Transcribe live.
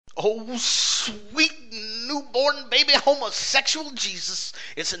Oh, sweet newborn baby homosexual Jesus.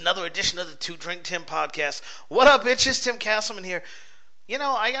 It's another edition of the Two Drink Tim podcast. What up, bitches? Tim Castleman here. You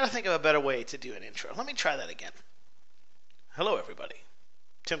know, I gotta think of a better way to do an intro. Let me try that again. Hello, everybody.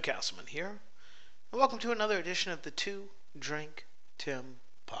 Tim Castleman here. And welcome to another edition of the Two Drink Tim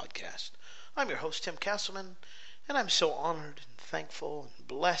podcast. I'm your host, Tim Castleman, and I'm so honored and thankful and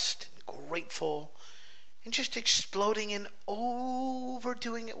blessed and grateful and just exploding and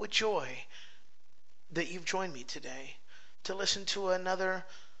overdoing it with joy that you've joined me today to listen to another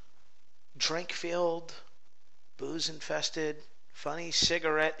drink-filled, booze-infested, funny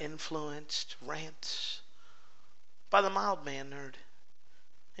cigarette-influenced rants by the mild-man nerd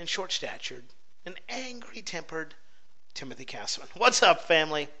and short-statured and angry-tempered Timothy Castleman. What's up,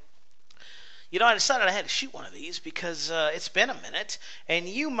 family? You know, I decided I had to shoot one of these because it's been a minute, and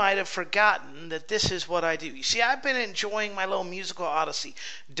you might have forgotten that this is what I do. You see, I've been enjoying my little musical odyssey.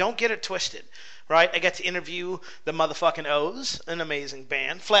 Don't get it twisted, right? I got to interview the motherfucking O's, an amazing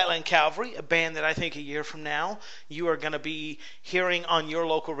band. Flatland Cavalry, a band that I think a year from now you are going to be hearing on your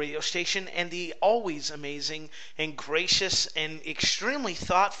local radio station. And the always amazing and gracious and extremely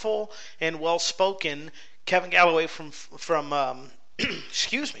thoughtful and well-spoken Kevin Galloway from from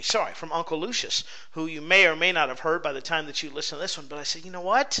Uncle Lucius, who you may or may not have heard by the time that you listen to this one. But I said, you know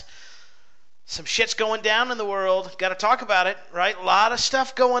what? Some shit's going down in the world. Got to talk about it, right? A lot of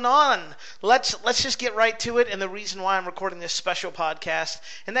stuff going on. Let's just get right to it. And the reason why I'm recording this special podcast,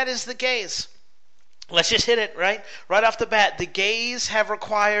 and that is the gays. Let's just hit it, right? Right off the bat, the gays have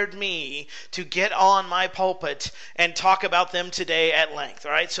required me to get on my pulpit and talk about them today at length,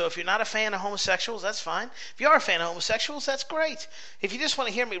 all right? So if you're not a fan of homosexuals, that's fine. If you are a fan of homosexuals, that's great. If you just want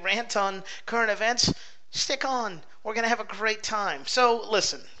to hear me rant on current events, stick on. We're going to have a great time. So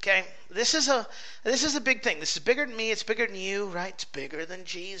listen, okay? This is a big thing. This is bigger than me. It's bigger than you, right? It's bigger than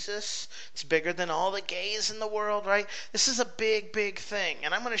Jesus. It's bigger than all the gays in the world, right? This is a big, big thing.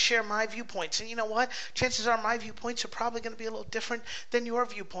 And I'm going to share my viewpoints. And you know what? Chances are my viewpoints are probably going to be a little different than your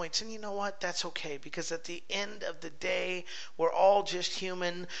viewpoints. And you know what? That's okay. Because at the end of the day, we're all just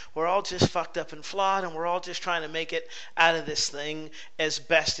human. We're all just fucked up and flawed. And we're all just trying to make it out of this thing as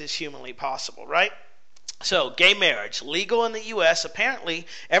best as humanly possible, right? So, gay marriage, legal in the U.S., apparently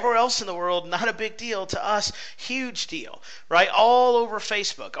everywhere else in the world, not a big deal. To us, huge deal, right? All over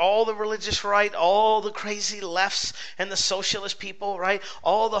Facebook, all the religious right, all the crazy lefts and the socialist people, right?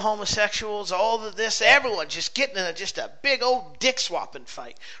 All the homosexuals, all the this, everyone just getting in just a big old dick swapping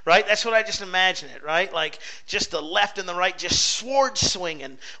fight, right? That's what I just imagine it, right? Like just the left and the right just sword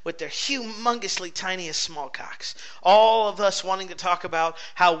swinging with their humongously tiniest small cocks. All of us wanting to talk about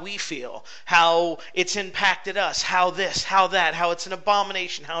how we feel, how it's impacted us, how this, how that, how it's an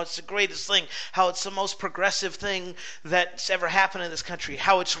abomination, how it's the greatest thing, how it's the most progressive thing that's ever happened in this country,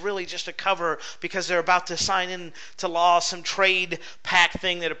 how it's really just a cover because they're about to sign into law some trade pact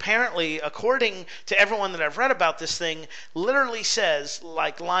thing that apparently, according to everyone that I've read about this thing, literally says,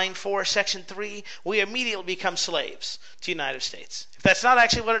 like line 4, section 3, we immediately become slaves to the United States. If that's not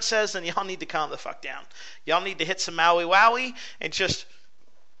actually what it says, then y'all need to calm the fuck down. Y'all need to hit some Maui Wowie and just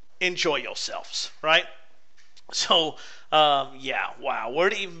enjoy yourselves, right? So, wow, where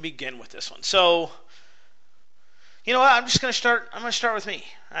to even begin with this one? So, you know what? I'm going to start with me.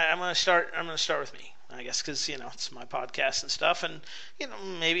 I'm going to start with me, I guess, because, you know, it's my podcast and stuff, and, you know,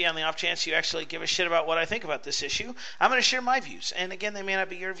 maybe on the off chance you actually give a shit about what I think about this issue, I'm going to share my views. And again, they may not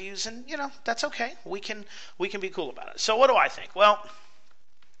be your views, and, you know, that's okay. We can be cool about it. So what do I think? Well,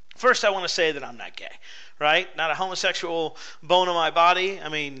 first, I want to say that I'm not gay, right? Not a homosexual bone in my body. I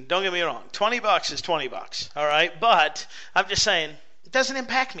mean, don't get me wrong. $20 is $20, all right? But I'm just saying, it doesn't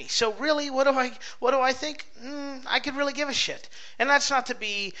impact me. So really, what do I think? I could really give a shit. And that's not to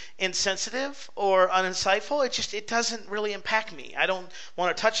be insensitive or uninsightful. It doesn't really impact me. I don't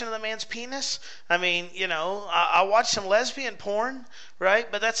want to touch another man's penis. I mean, you know, I'll watch some lesbian porn, right?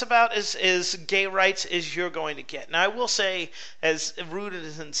 But that's about as gay rights as you're going to get. Now, I will say, as rude and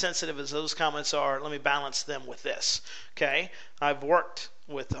as insensitive as those comments are, let me balance them with this, okay? I've worked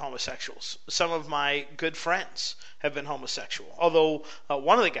with the homosexuals. Some of my good friends have been homosexual. Although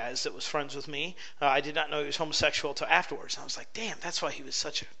one of the guys that was friends with me, I did not know he was homosexual until afterwards. I was like, damn, that's why he was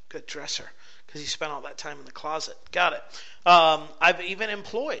such a good dresser, because he spent all that time in the closet. Got it. I've even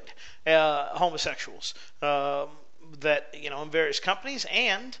employed homosexuals that, you know, in various companies,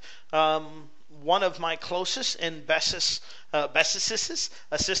 and one of my closest and bestest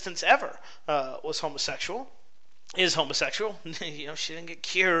assistants ever was homosexual. Is homosexual. You know, she didn't get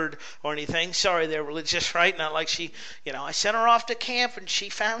cured or anything. Sorry, they're religious, right? Not like she, you know, I sent her off to camp and she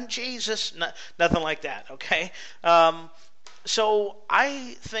found Jesus. Nothing like that, okay? So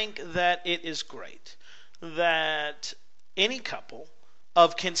I think that it is great that any couple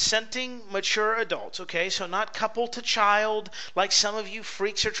of consenting mature adults, okay, so not couple to child like some of you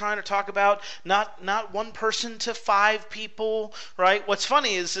freaks are trying to talk about, not one person to five people, right? What's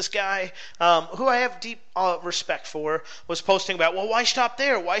funny is this guy, who I have deep respect for, was posting about, well, why stop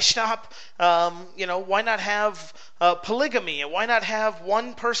there? Why stop, why not have polygamy, and why not have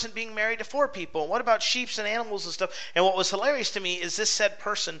one person being married to four people? And what about sheep and animals and stuff? And what was hilarious to me is this said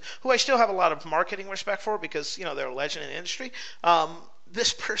person, who I still have a lot of marketing respect for because they're a legend in the industry.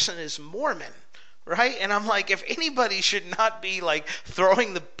 This person is Mormon, right? And I'm like, if anybody should not be like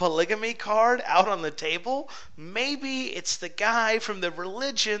throwing the polygamy card out on the table, maybe it's the guy from the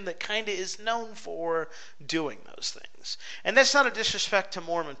religion that kind of is known for doing those things. And that's not a disrespect to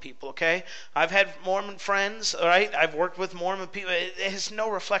Mormon people, okay? I've had Mormon friends, all right? I've worked with Mormon people. It has no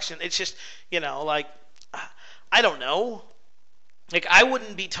reflection. It's just, like, I don't know. Like, I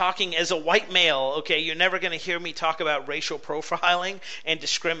wouldn't be talking as a white male, okay? You're never going to hear me talk about racial profiling and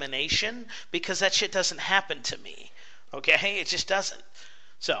discrimination because that shit doesn't happen to me, okay? It just doesn't.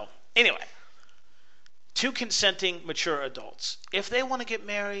 So, anyway, two consenting mature adults. If they want to get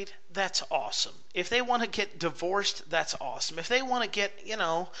married, that's awesome. If they want to get divorced, that's awesome. If they want to get,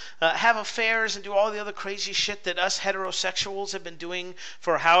 have affairs and do all the other crazy shit that us heterosexuals have been doing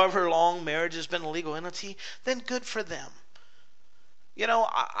for however long marriage has been a legal entity, then good for them.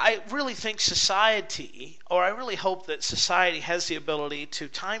 I really think society, or I really hope that society has the ability to,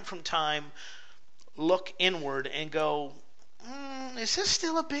 time from time, look inward and go, is this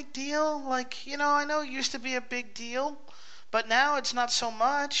still a big deal? Like, I know it used to be a big deal, but now it's not so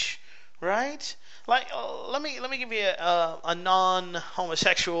much, right? Like, let me give you a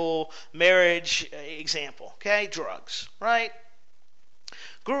non-homosexual marriage example, okay? Drugs, right?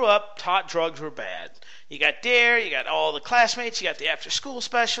 Grew up, taught drugs were bad. You got DARE, you got all the classmates, you got the after-school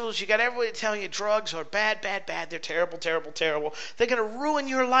specials, you got everybody telling you drugs are bad, bad, bad, they're terrible, terrible, terrible. They're going to ruin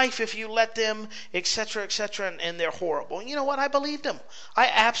your life if you let them, etc., etc., and they're horrible. And you know what? I believed them.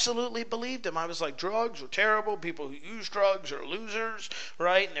 I absolutely believed them. I was like, drugs are terrible, people who use drugs are losers,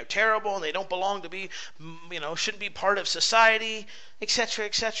 right? And they're terrible, and they don't belong to be, shouldn't be part of society, etc.,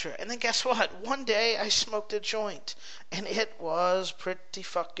 etc. And then guess what? One day I smoked a joint, and it was pretty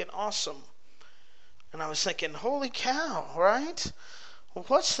fucking awesome. And I was thinking, holy cow, right? Well,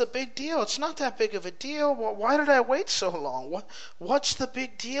 what's the big deal? It's not that big of a deal. Well, why did I wait so long? What's the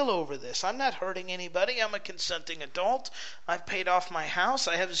big deal over this? I'm not hurting anybody. I'm a consenting adult. I've paid off my house.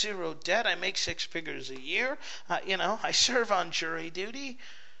 I have zero debt. I make 6 figures a year. I serve on jury duty.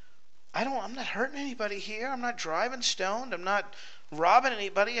 I'm not hurting anybody here. I'm not driving stoned. I'm not robbing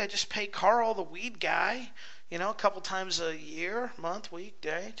anybody. I just pay Carl, the weed guy, a couple times a year, month, week,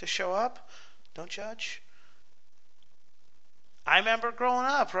 day to show up. Don't judge. I remember growing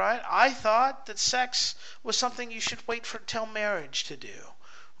up, right? I thought that sex was something you should wait for till marriage to do,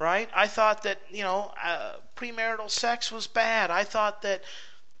 right? I thought that, premarital sex was bad. I thought that,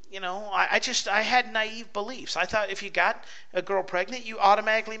 I had naive beliefs. I thought if you got a girl pregnant, you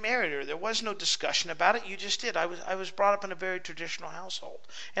automatically married her. There was no discussion about it. You just did. I was brought up in a very traditional household.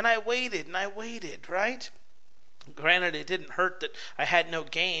 And I waited, right? Granted, it didn't hurt that I had no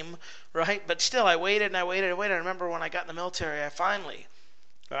game, right? But still, I waited and I waited and waited. I remember when I got in the military, I finally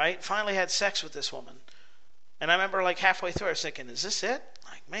had sex with this woman. And I remember like halfway through, I was thinking, is this it?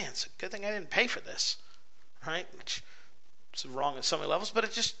 Like, man, it's a good thing I didn't pay for this, right? Which is wrong on so many levels, but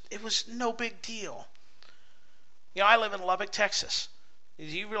it was no big deal. I live in Lubbock, Texas. Do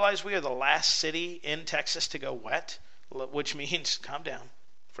you realize we are the last city in Texas to go wet? Which means, calm down,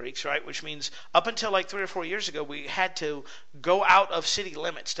 freaks, right? Which means up until like 3 or 4 years ago, we had to go out of city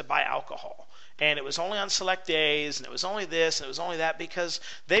limits to buy alcohol. And it was only on select days, and it was only this, and it was only that, because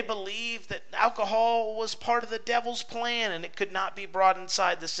they believed that alcohol was part of the devil's plan, and it could not be brought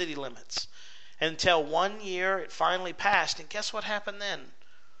inside the city limits. Until 1 year, it finally passed, and guess what happened then?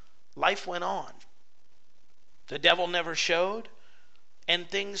 Life went on. The devil never showed, and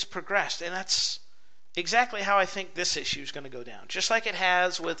things progressed, and that's exactly how I think this issue is going to go down. Just like it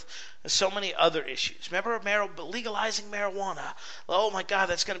has with so many other issues. Remember legalizing marijuana? Oh my God,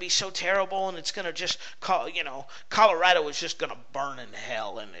 that's going to be so terrible, and it's going to just, Colorado is just going to burn in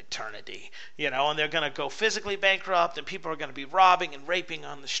hell in eternity. And they're going to go physically bankrupt, and people are going to be robbing and raping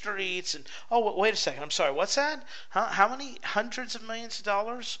on the streets. And oh, wait a second, I'm sorry, what's that? How many hundreds of millions of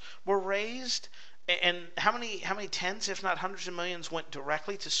dollars were raised? And how many tens, if not hundreds of millions, went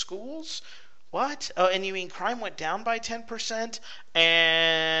directly to schools? What? Oh, and you mean crime went down by 10%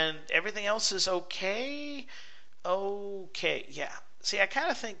 and everything else is okay? Okay, yeah. See, I kind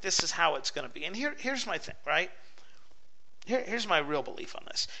of think this is how it's going to be. And here's my thing, right? Here's my real belief on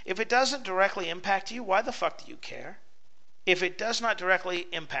this. If it doesn't directly impact you, why the fuck do you care? If it does not directly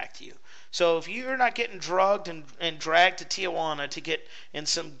impact you. So if you're not getting drugged and dragged to Tijuana to get in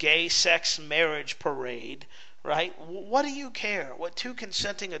some gay sex marriage parade, right? What do you care what two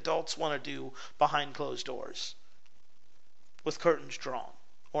consenting adults want to do behind closed doors with curtains drawn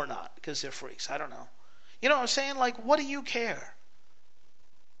or not because they're freaks? I don't know. You know what I'm saying? Like, what do you care?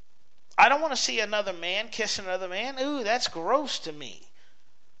 I don't want to see another man kiss another man. Ooh, that's gross to me.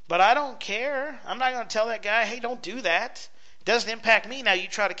 But I don't care. I'm not going to tell that guy, hey, don't do that. It doesn't impact me. Now you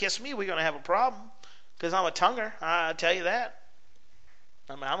try to kiss me, we're going to have a problem. Because I'm a tonguer. I tell you that.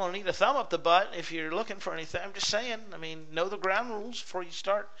 I mean, I'm going to need a thumb up the butt if you're looking for anything. I'm just saying. I mean, know the ground rules before you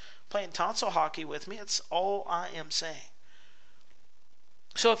start playing tonsil hockey with me. It's all I am saying.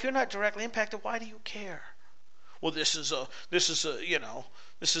 So if you're not directly impacted, why do you care? Well, this is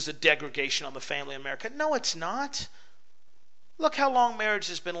a degradation on the family in America. No, it's not. Look how long marriage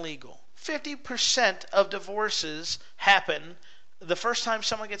has been legal. 50% of divorces happen the first time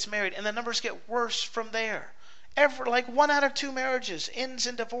someone gets married, and the numbers get worse from there. Like 1 out of 2 marriages ends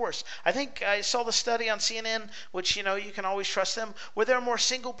in divorce. I think I saw the study on CNN, which, you can always trust them, where there are more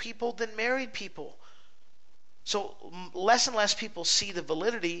single people than married people. So less and less people see the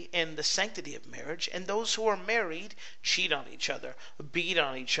validity and the sanctity of marriage, and those who are married cheat on each other, beat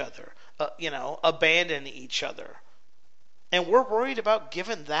on each other, abandon each other. And we're worried about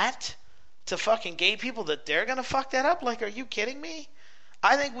giving that to fucking gay people, that they're going to fuck that up? Like, are you kidding me?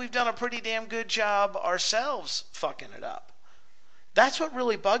 I think we've done a pretty damn good job ourselves fucking it up. That's what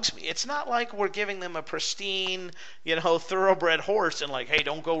really bugs me. It's not like we're giving them a pristine, thoroughbred horse and like, hey,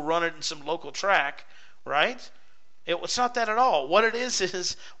 don't go run it in some local track. Right? It's not that at all. What it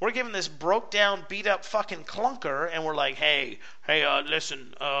is we're giving this broke down, beat up fucking clunker, and we're like, hey,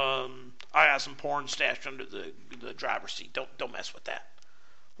 listen, I got some porn stashed under the driver's seat. Don't mess with that.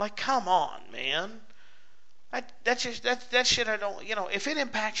 Like, come on, man. That shit I don't. If it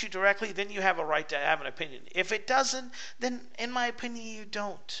impacts you directly, then you have a right to have an opinion. If it doesn't, then in my opinion, you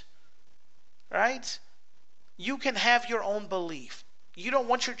don't. Right? You can have your own belief. You don't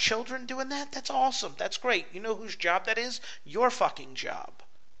want your children doing that? That's awesome. That's great. You know whose job that is? Your fucking job.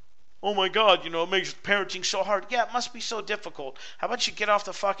 Oh my God, it makes parenting so hard. Yeah, it must be so difficult. How about you get off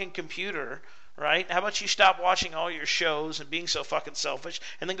the fucking computer, right? How about you stop watching all your shows and being so fucking selfish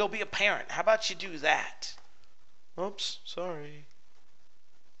and then go be a parent? How about you do that? Oops, sorry.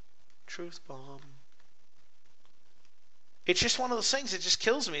 Truth bomb. It's just one of those things that just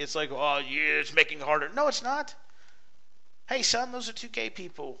kills me. It's like, oh yeah, it's making it harder. No, it's not. Hey, son, those are 2 gay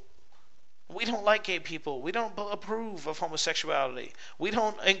people. We don't like gay people. We don't approve of homosexuality. We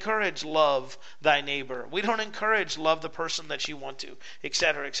don't encourage love thy neighbor. We don't encourage love the person that you want to,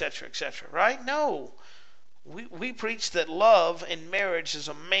 etc., etc., etc. Right? No. We preach that love in marriage is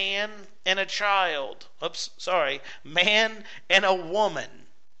a man and a child. Man and a woman.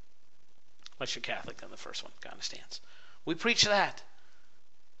 Unless you're Catholic, then the first one kind of stands. We preach that.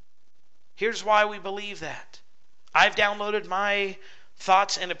 Here's why we believe that. I've downloaded my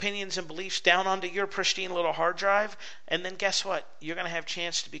thoughts and opinions and beliefs down onto your pristine little hard drive, and then guess what? You're going to have a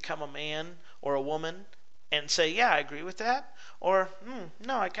chance to become a man or a woman and say, yeah, I agree with that, or,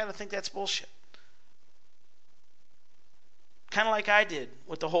 no, I kind of think that's bullshit. Kind of like I did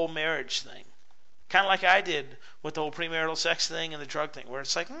with the whole marriage thing. Kind of like I did with the whole premarital sex thing and the drug thing, where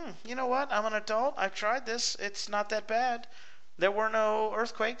it's like, you know what? I'm an adult. I've tried this. It's not that bad. There were no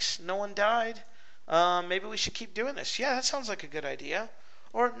earthquakes. No one died. Maybe we should keep doing this. Yeah, that sounds like a good idea.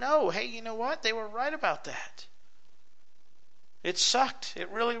 Or no, hey, you know what? They were right about that. It sucked. It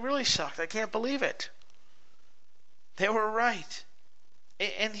really, really sucked. I can't believe it. They were right.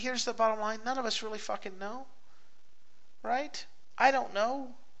 And here's the bottom line. None of us really fucking know. Right? I don't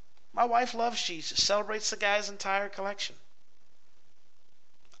know. My wife loves Jesus. Celebrates the guy's entire collection.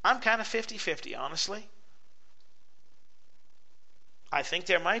 I'm kind of 50-50, honestly. I think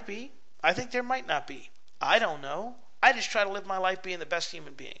there might be. I think there might not be. I don't know. I just try to live my life being the best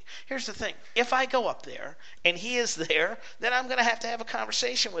human being. Here's the thing. If I go up there and he is there, then I'm going to have a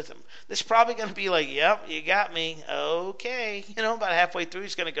conversation with him. This is probably going to be like, yep, you got me. Okay. About halfway through,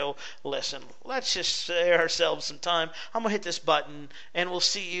 he's going to go, listen, let's just save ourselves some time. I'm going to hit this button and we'll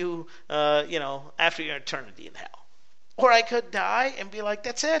see you, after your eternity in hell. Or I could die and be like,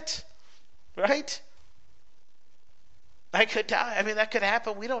 that's it. Right? I could die. I mean, that could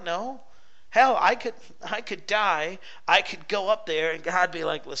happen. We don't know. Hell, I could die. I could go up there and God be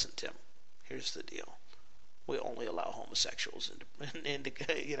like, listen, Tim, here's the deal. We only allow homosexuals into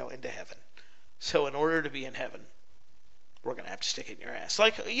heaven. So in order to be in heaven, we're going to have to stick it in your ass.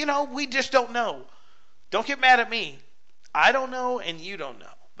 Like, we just don't know. Don't get mad at me. I don't know and you don't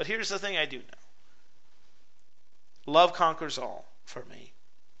know. But here's the thing I do know. Love conquers all for me.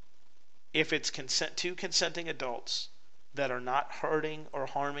 If it's two consenting adults that are not hurting or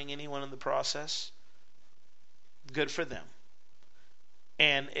harming anyone in the process, good for them.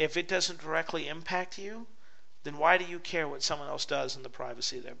 And if it doesn't directly impact you, then why do you care what someone else does in the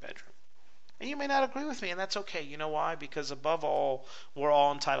privacy of their bedroom? And you may not agree with me, and that's okay. You know why? Because above all, we're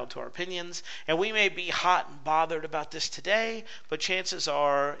all entitled to our opinions. And we may be hot and bothered about this today, but chances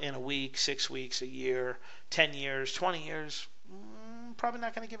are in a week, 6 weeks, a year, 10 years, 20 years, probably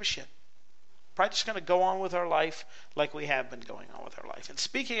not going to give a shit. Probably just going to go on with our life like we have been going on with our life. And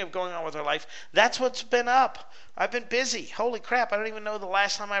speaking of going on with our life, that's what's been up. I've been busy. Holy crap, I don't even know the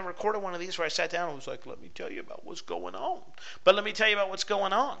last time I recorded one of these where I sat down and was like, let me tell you about what's going on. But let me tell you about what's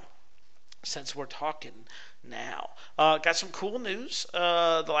going on, since we're talking now. Got some cool news.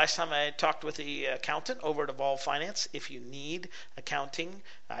 The last time I talked with the accountant over at Evolve Finance. If you need accounting,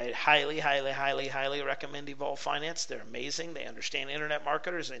 I highly recommend Evolve Finance. They're amazing. They understand internet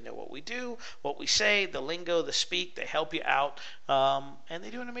marketers. They know what we do, what we say, the lingo, the speak. They help you out, and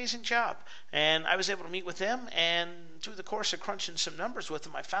they do an amazing job. And I was able to meet with them, and through the course of crunching some numbers with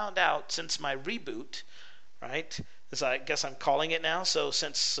them, I found out since my reboot, right, as I guess I'm calling it now. So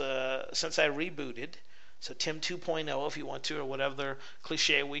since I rebooted, so Tim 2.0, if you want to, or whatever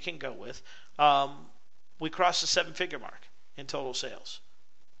cliche we can go with, we crossed the 7-figure mark in total sales.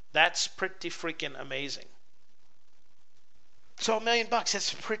 That's pretty freaking amazing. So $1 million,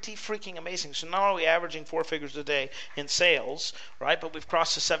 that's pretty freaking amazing. So not only are we averaging 4 figures a day in sales, right, but we've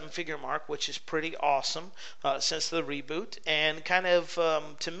crossed the 7-figure mark, which is pretty awesome since the reboot, and kind of,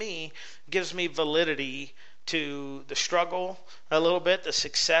 to me, gives me validity to the struggle a little bit, the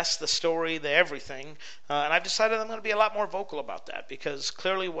success, the story, the everything. And I've decided I'm going to be a lot more vocal about that because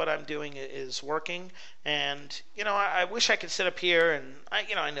clearly what I'm doing is working. And, I wish I could sit up here and,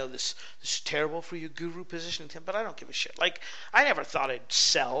 I know this is terrible for your guru positioning, Tim, but I don't give a shit. Like, I never thought I'd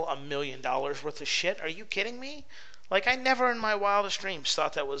sell $1 million worth of shit. Are you kidding me? Like, I never in my wildest dreams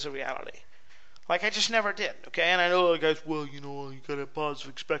thought that was a reality. Like, I just never did, okay? And I know, guys, well, you got to have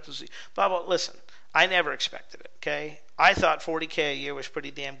positive expectancy. But listen, I never expected it, okay? I thought $40K a year was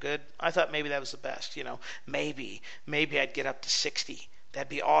pretty damn good. I thought maybe that was the best, Maybe I'd get up to 60. That'd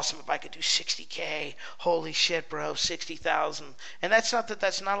be awesome if I could do 60K. Holy shit, bro, 60,000. And that's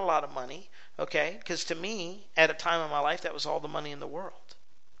not a lot of money, okay? Because to me, at a time in my life, that was all the money in the world.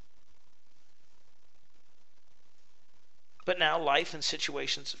 But now life and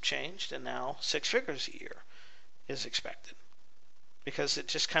situations have changed, and now 6 figures a year is expected. Because it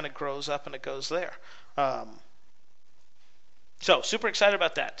just kind of grows up and it goes there. So super excited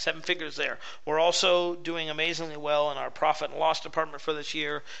about that. 7 figures there. We're also doing amazingly well in our profit and loss department for this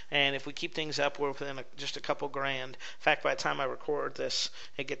year. And if we keep things up, we're within just a couple grand. In fact, by the time I record this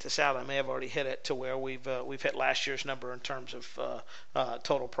and get this out, I may have already hit it to where we've hit last year's number in terms of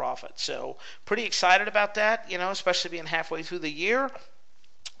total profit. So pretty excited about that, especially being halfway through the year.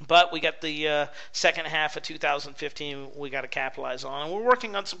 But we got the second half of 2015 we got to capitalize on. And we're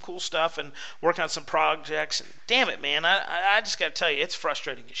working on some cool stuff and working on some projects. And damn it, man, I just got to tell you, it's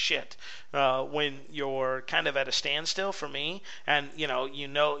frustrating as shit when you're kind of at a standstill for me. And,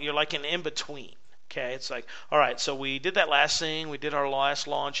 you're like an in-between. Okay, it's like, all right, so we did that last thing. We did our last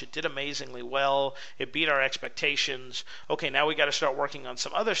launch. It did amazingly well. It beat our expectations. Okay, now we got to start working on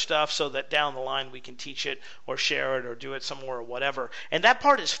some other stuff so that down the line we can teach it or share it or do it somewhere or whatever. And that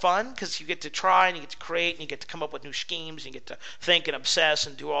part is fun because you get to try and you get to create and you get to come up with new schemes and you get to think and obsess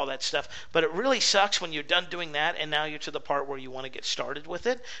and do all that stuff. But it really sucks when you're done doing that and now you're to the part where you want to get started with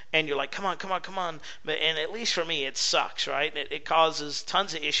it and you're like, come on. And at least for me, it sucks, right? It causes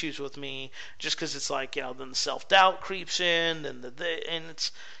tons of issues with me just because it's like, then the self-doubt creeps in, and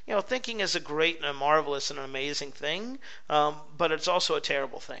it's, thinking is a great and a marvelous and an amazing thing, but it's also a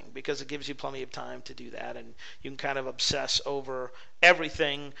terrible thing because it gives you plenty of time to do that, and you can kind of obsess over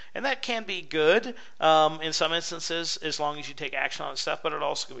everything, and that can be good in some instances as long as you take action on stuff, but it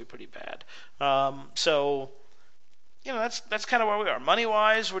also can be pretty bad. So that's kind of where we are.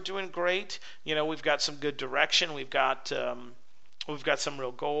 Money-wise, we're doing great. We've got some good direction. We've got some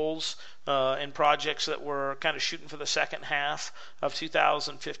real goals and projects that we're kind of shooting for the second half of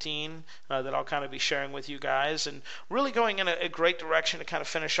 2015 that I'll kind of be sharing with you guys, and really going in a great direction to kind of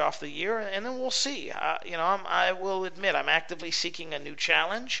finish off the year, and then we'll see. I will admit I'm actively seeking a new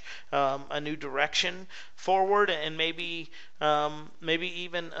challenge, a new direction forward, and maybe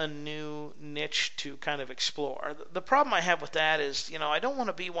even a new niche to kind of explore. The problem I have with that is, I don't want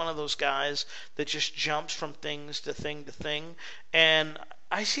to be one of those guys that just jumps from things to thing to thing, and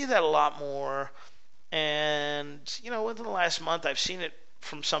I see that a lot more And, within the last month, I've seen it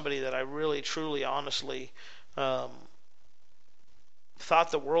from somebody that I really, truly, honestly um,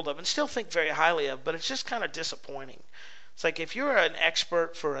 thought the world of and still think very highly of, but it's just kind of disappointing. It's like if you're an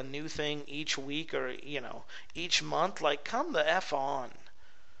expert for a new thing each week or, each month, like come the F on.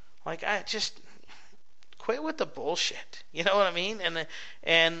 Like I just quit with the bullshit. You know what I mean?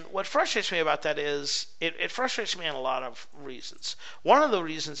 And what frustrates me about that is it frustrates me in a lot of reasons. One of the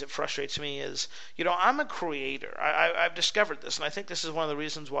reasons it frustrates me is, I'm a creator. I've discovered this, and I think this is one of the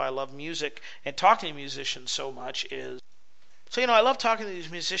reasons why I love music and talking to musicians so much is so I love talking to these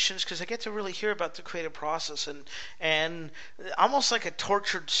musicians because I get to really hear about the creative process and almost like a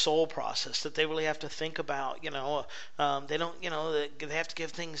tortured soul process that they really have to think about. They don't. They have to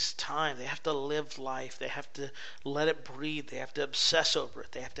give things time. They have to live life. They have to let it breathe. They have to obsess over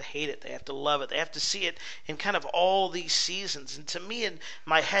it. They have to hate it. They have to love it. They have to see it in kind of all these seasons. And to me, in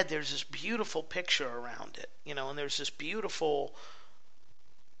my head, there's this beautiful picture around it. And there's this beautiful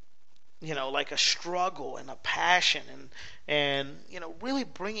like a struggle and a passion and really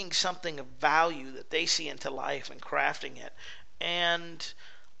bringing something of value that they see into life and crafting it. And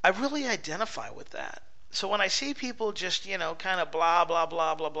I really identify with that. So when I see people just, kind of blah, blah,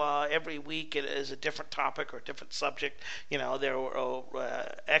 blah, blah, blah, every week it is a different topic or a different subject, they're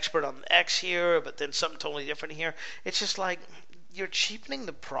expert on X here, but then something totally different here. It's just like, you're cheapening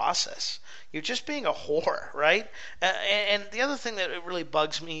the process. You're just being a whore, right? And the other thing that really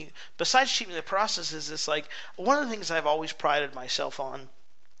bugs me, besides cheapening the process, is this like one of the things I've always prided myself on,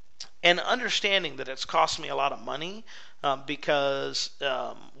 and understanding that it's cost me a lot of money because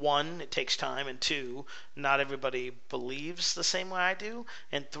one, it takes time, and two, not everybody believes the same way I do,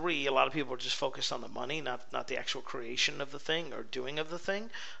 and three, a lot of people are just focused on the money, not the actual creation of the thing or doing of the thing.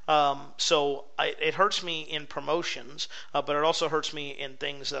 So it hurts me in promotions, but it also hurts me in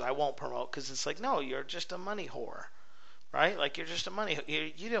things that I won't promote because it's like, no, you're just a money whore. Right? Like you're just a money.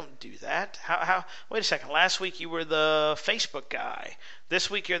 You don't do that. How? Wait a second. Last week you were the Facebook guy. This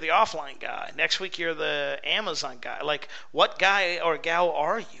week you're the offline guy. Next week you're the Amazon guy. Like what guy or gal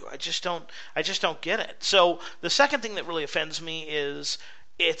are you? I just don't get it. So the second thing that really offends me is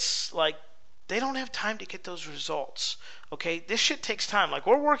it's like they don't have time to get those results. Okay, this shit takes time. Like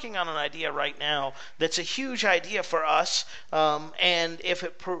we're working on an idea right now that's a huge idea for us, and if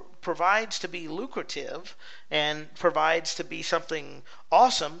it provides to be lucrative and provides to be something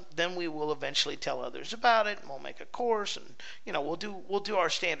awesome, then we will eventually tell others about it, and we'll make a course, and we'll do our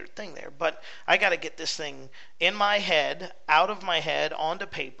standard thing there. But I got to get this thing in my head, out of my head, onto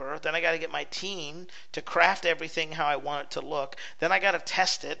paper. Then I got to get my team to craft everything how I want it to look. Then I got to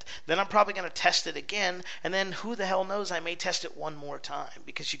test it. Then I'm probably going to test it again, and then who the hell knows? I may test it one more time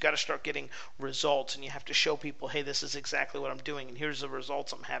because you got to start getting results, and you have to show people, hey, this is exactly what I'm doing, and here's the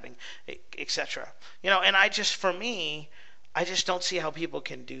results I'm having, etc. And for me, I just don't see how people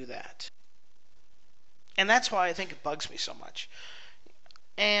can do that. And that's why I think it bugs me so much.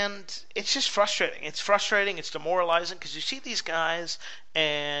 And it's just frustrating. It's frustrating. It's demoralizing because you see these guys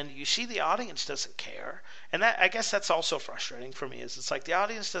and you see the audience doesn't care. And I guess that's also frustrating for me is it's like the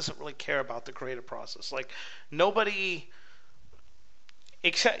audience doesn't really care about the creative process. Like nobody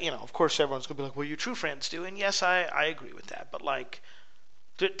except, of course everyone's going to be like, well, your true friends do. And yes, I agree with that. But like,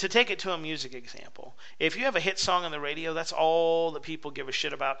 to take it to a music example, if you have a hit song on the radio, that's all that people give a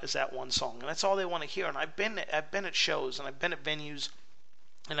shit about is that one song, and that's all they want to hear. And I've been at shows, and I've been at venues,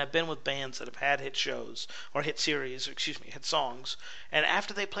 and I've been with bands that have had hit shows or hit series, or hit songs, and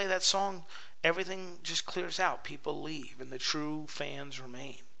after they play that song, everything just clears out. People leave, and the true fans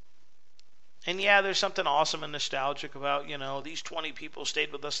remain. And yeah, there's something awesome and nostalgic about these 20 people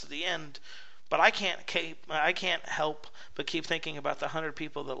stayed with us to the end. But I can't help but keep thinking about the 100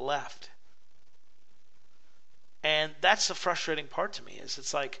 people that left. And that's the frustrating part to me is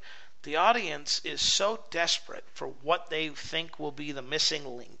it's like the audience is so desperate for what they think will be the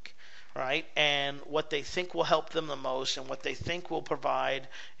missing link, right? And what they think will help them the most and what they think will provide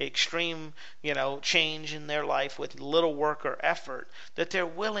extreme, change in their life with little work or effort, that they're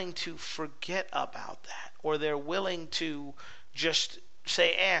willing to forget about that, or they're willing to just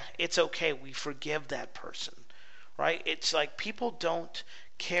say, it's okay, we forgive that person, right? It's like people don't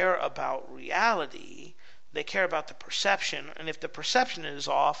care about reality, they care about the perception, and if the perception is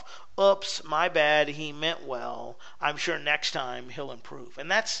off, oops, my bad, he meant well, I'm sure next time he'll improve. And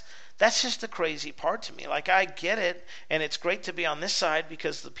that's just the crazy part to me. Like, I get it, and it's great to be on this side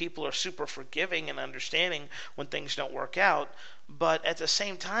because the people are super forgiving and understanding when things don't work out, but at the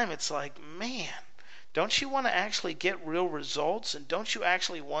same time, it's like, man, don't you want to actually get real results? And don't you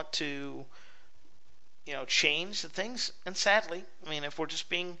actually want to, change the things? And sadly, I mean, if we're just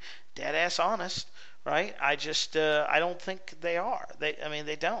being dead ass honest, right? I don't think they are.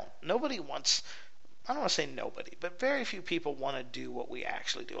 They don't. Nobody wants. I don't want to say nobody, but very few people want to do what we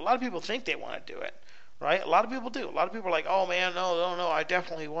actually do. A lot of people think they want to do it, right? A lot of people do. A lot of people are like, oh man, no, no, no, I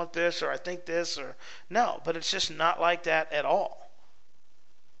definitely want this, or I think this, or no, but it's just not like that at all.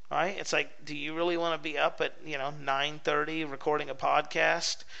 Right? It's like, do you really want to be up at 9:30 recording a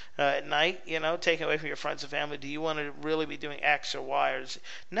podcast at night? Taking away from your friends and family. Do you want to really be doing X or Y or Z?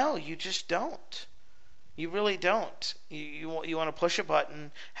 No, you just don't. You really don't. You want to push a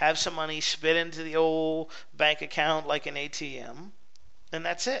button, have some money spit into the old bank account like an ATM, and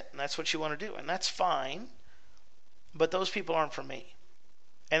that's it. And that's what you want to do, and that's fine. But those people aren't for me.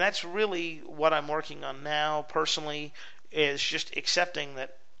 And that's really what I'm working on now personally, is just accepting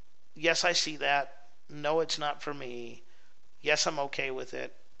that yes, I see that. No, it's not for me. Yes, I'm okay with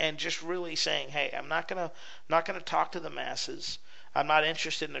it. And just really saying, hey, I'm not gonna talk to the masses. I'm not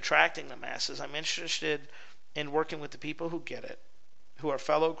interested in attracting the masses. I'm interested in working with the people who get it, who are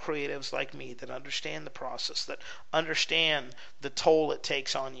fellow creatives like me, that understand the process, that understand the toll it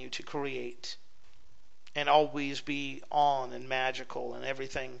takes on you to create, and always be on and magical and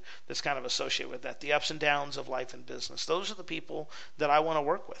everything that's kind of associated with that. The ups and downs of life and business. Those are the people that I want to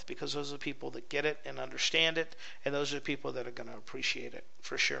work with, because those are the people that get it and understand it, and those are the people that are going to appreciate it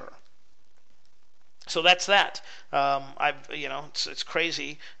for sure. So that's that. It's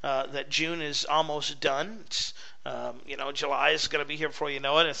crazy that June is almost done. July is going to be here before you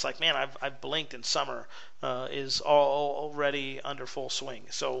know it. It's like, man, I've blinked, and summer is already under full swing.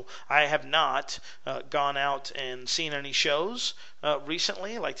 So I have not gone out and seen any shows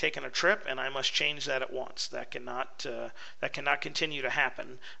recently, like taken a trip, and I must change that at once. That cannot continue to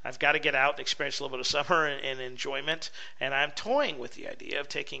happen. I've got to get out and experience a little bit of summer and enjoyment, and I'm toying with the idea of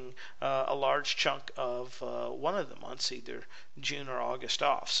taking a large chunk of one of the months, either June or August,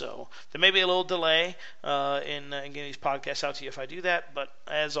 off. So there may be a little delay in getting these podcasts out to you if I do that, but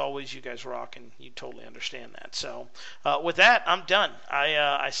as always, you guys rock, and you totally understand that. So with that, I'm done.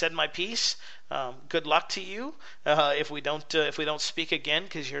 I said my piece. Good luck to you if we don't speak again,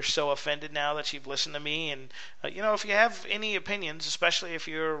 because you're so offended now that you've listened to me. And if you have any opinions, especially if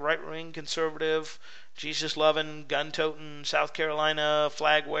you're a right-wing conservative, Jesus-loving, gun-toting, South Carolina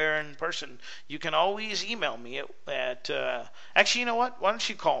flag-wearing person, you can always email me at actually, you know what? Why don't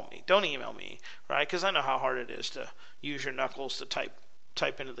you call me? Don't email me, right? Because I know how hard it is to use your knuckles to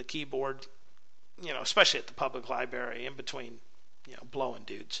type into the keyboard, especially at the public library in between blowing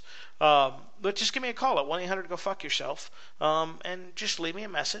dudes. But just give me a call at 1-800-GO-FUCK-YOURSELF, and just leave me a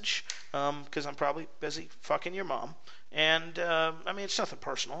message, because I'm probably busy fucking your mom. And, it's nothing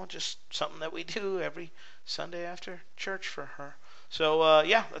personal, just something that we do every Sunday after church for her. So,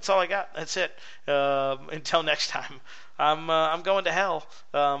 that's all I got. That's it. Until next time, I'm going to hell,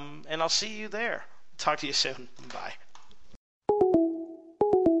 and I'll see you there. Talk to you soon. Bye.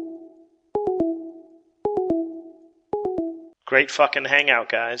 Great fucking hangout,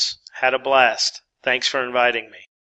 guys. Had a blast. Thanks for inviting me.